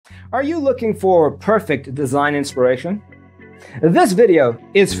Are you looking for perfect design inspiration? This video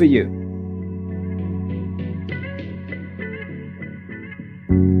is for you.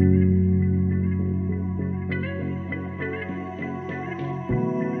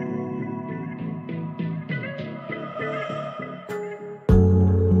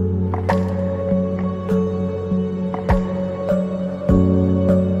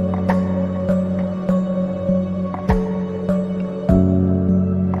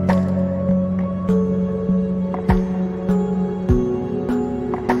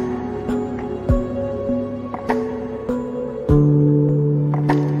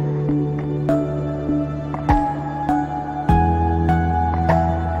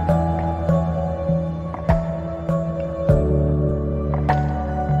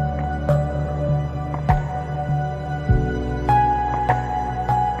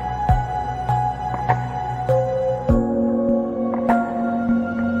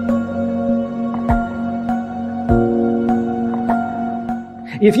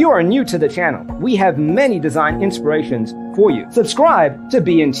 If you are new to the channel, we have many design inspirations for you. Subscribe to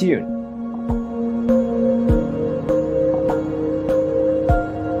be in tune.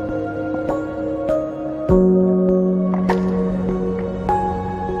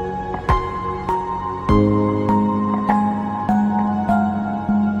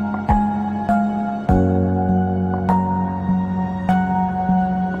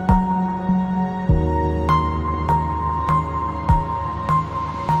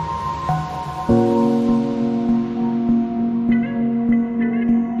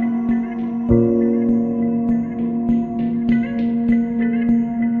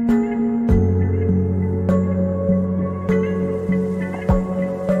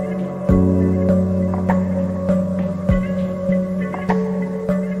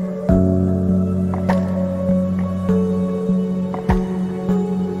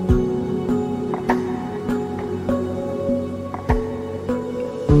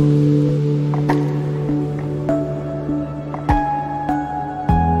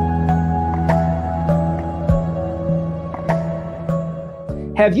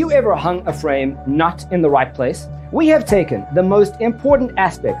 Have you ever hung a frame not in the right place? We have taken the most important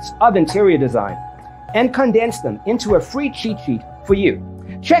aspects of interior design and condensed them into a free cheat sheet for you.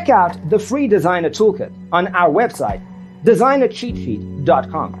 Check out the free designer toolkit on our website,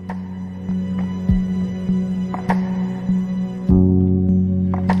 designercheatsheet.com.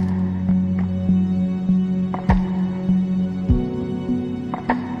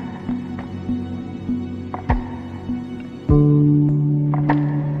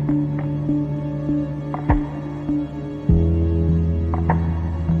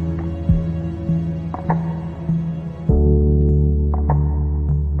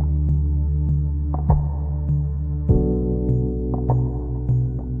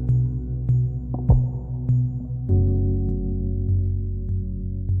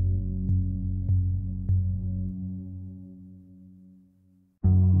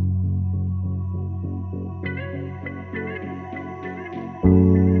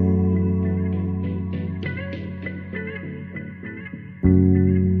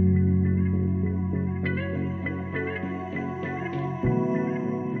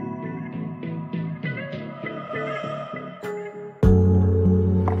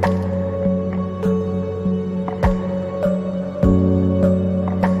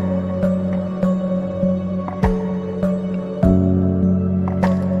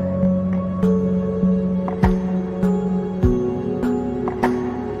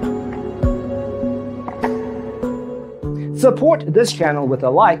 Support this channel with a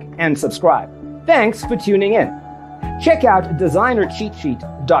like and subscribe. Thanks for tuning in. Check out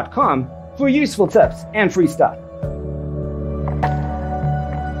designercheatsheet.com for useful tips and free stuff.